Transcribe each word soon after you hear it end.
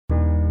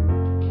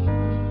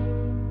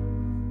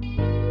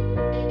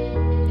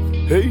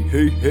Hey,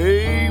 hey,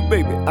 hey,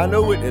 baby, I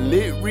know what the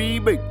lit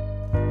read, baby.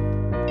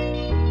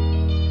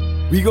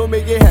 We gon'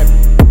 make it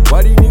happen.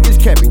 Why these niggas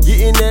capping?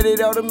 Getting at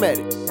it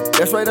automatic.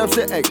 That's right, I'm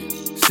still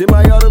acting.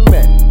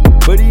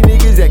 Semi-automatic. But these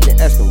niggas acting,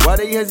 asking why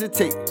they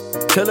hesitate.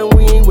 Tell them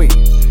we ain't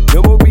waiting.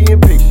 No more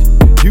being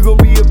patient. You gon'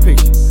 be a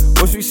patient.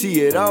 Once we see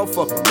it, I'll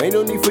fuck them. Ain't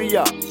no need for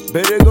y'all.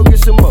 Better go get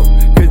some more.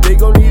 Cause they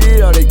gon' need it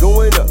all. They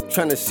going up.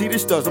 Tryna see the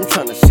stars. I'm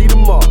tryna see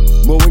them all.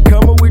 More in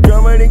common with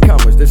drama than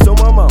commas. That's on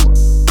my mama.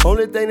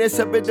 Only thing that's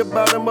up at the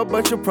bottom, a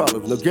bunch of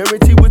problems. No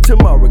guarantee with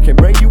tomorrow can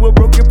bring you a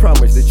broken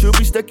promise that you'll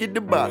be stuck at the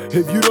bottom.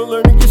 If you don't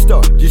learn to get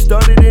started, just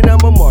started and I'm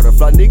a martyr.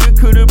 Fly nigga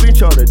could've been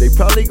chartered. They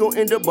probably gon'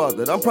 end up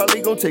bothered. I'm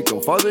probably gon' take them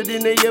farther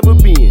than they ever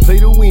been. Play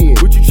to win.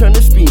 What you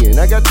tryna spin?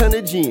 I got ton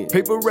of gin.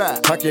 Paper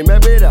ride. I can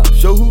map it out.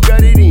 Show who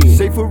got it in.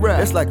 Safe for ride.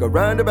 That's like a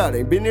roundabout.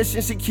 Ain't been there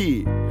since a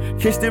kid.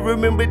 Can still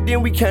remember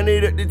then we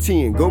counted up to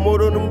 10. Go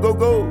mode on them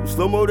go-go's.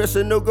 Slow mo, that's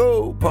a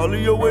no-go.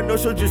 Polio with no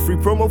show, just free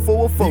promo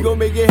for a phone. We gon'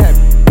 make it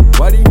happen.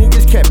 Why these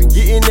niggas capping?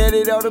 Getting at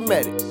it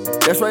automatic.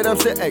 That's right, I'm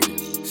still acting.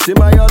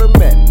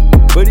 Semi-automatic.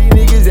 But these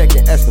niggas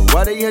acting, asking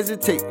why they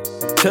hesitate.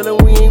 Tell them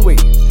we ain't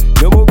waiting.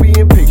 No more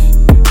being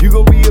patient. You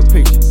gon' be a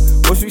patient.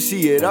 Once we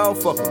see it, I'll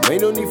fuck them.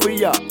 Ain't no need for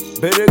y'all.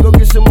 Better go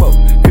get some more.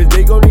 Cause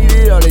they gon' need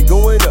it all. They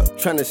going up.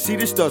 Tryna see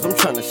the stars. I'm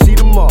tryna see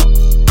them all.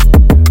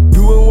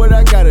 Doing what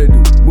I gotta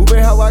do. Moving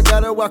how I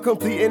gotta while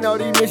completing all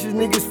these missions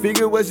niggas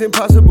figure was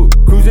impossible.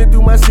 Cruising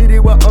through my city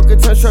while Uncle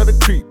Tom try to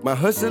creep. My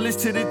hustle is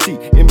to the T,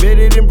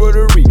 embedded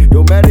embroidery.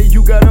 Don't matter,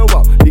 you gotta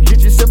walk to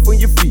get yourself on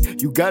your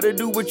feet. You gotta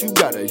do what you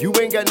gotta, you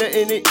ain't got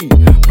nothing to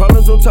eat.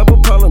 Problems on top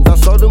of problems, I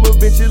saw them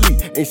eventually.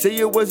 Ain't say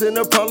it wasn't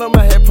a problem,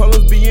 I had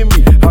problems being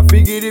me. I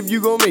figured if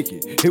you gon' make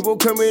it, it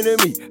won't come into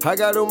me. I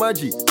got on my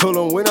G, told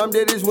them when I'm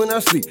dead is when I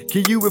sleep.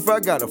 Kill you if I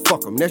gotta,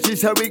 fuck them. That's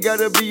just how it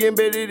gotta be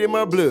embedded in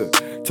my blood.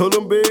 Told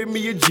them bury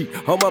me a G.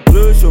 All my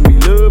blood show me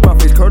love. My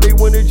face card they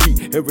want a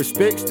G. And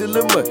respect still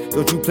a must.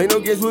 Don't you play no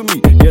games with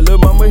me. Yeah, lil'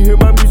 mama hear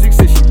my music,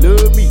 say she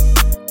love me.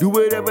 Do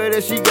whatever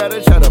that she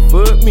gotta try to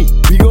fuck me.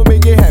 We gon'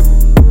 make it happen.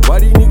 Why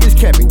these niggas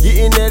capping?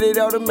 Getting at it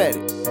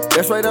automatic.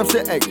 That's right, I'm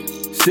still acting.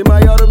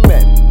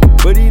 Semi-automatic.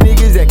 But these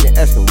niggas acting,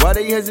 asking why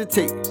they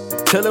hesitate.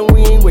 Tell them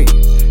we ain't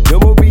waiting. No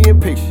more being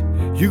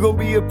patient. You gon'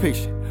 be a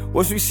patient.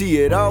 Once we see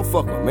it, I'll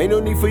fuck them. Ain't no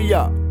need for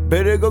y'all.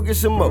 Better go get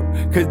some more.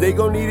 Cause they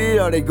gon' need it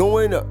all. They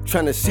going up.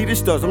 Tryna see the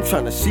stars. I'm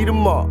tryna see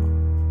them all.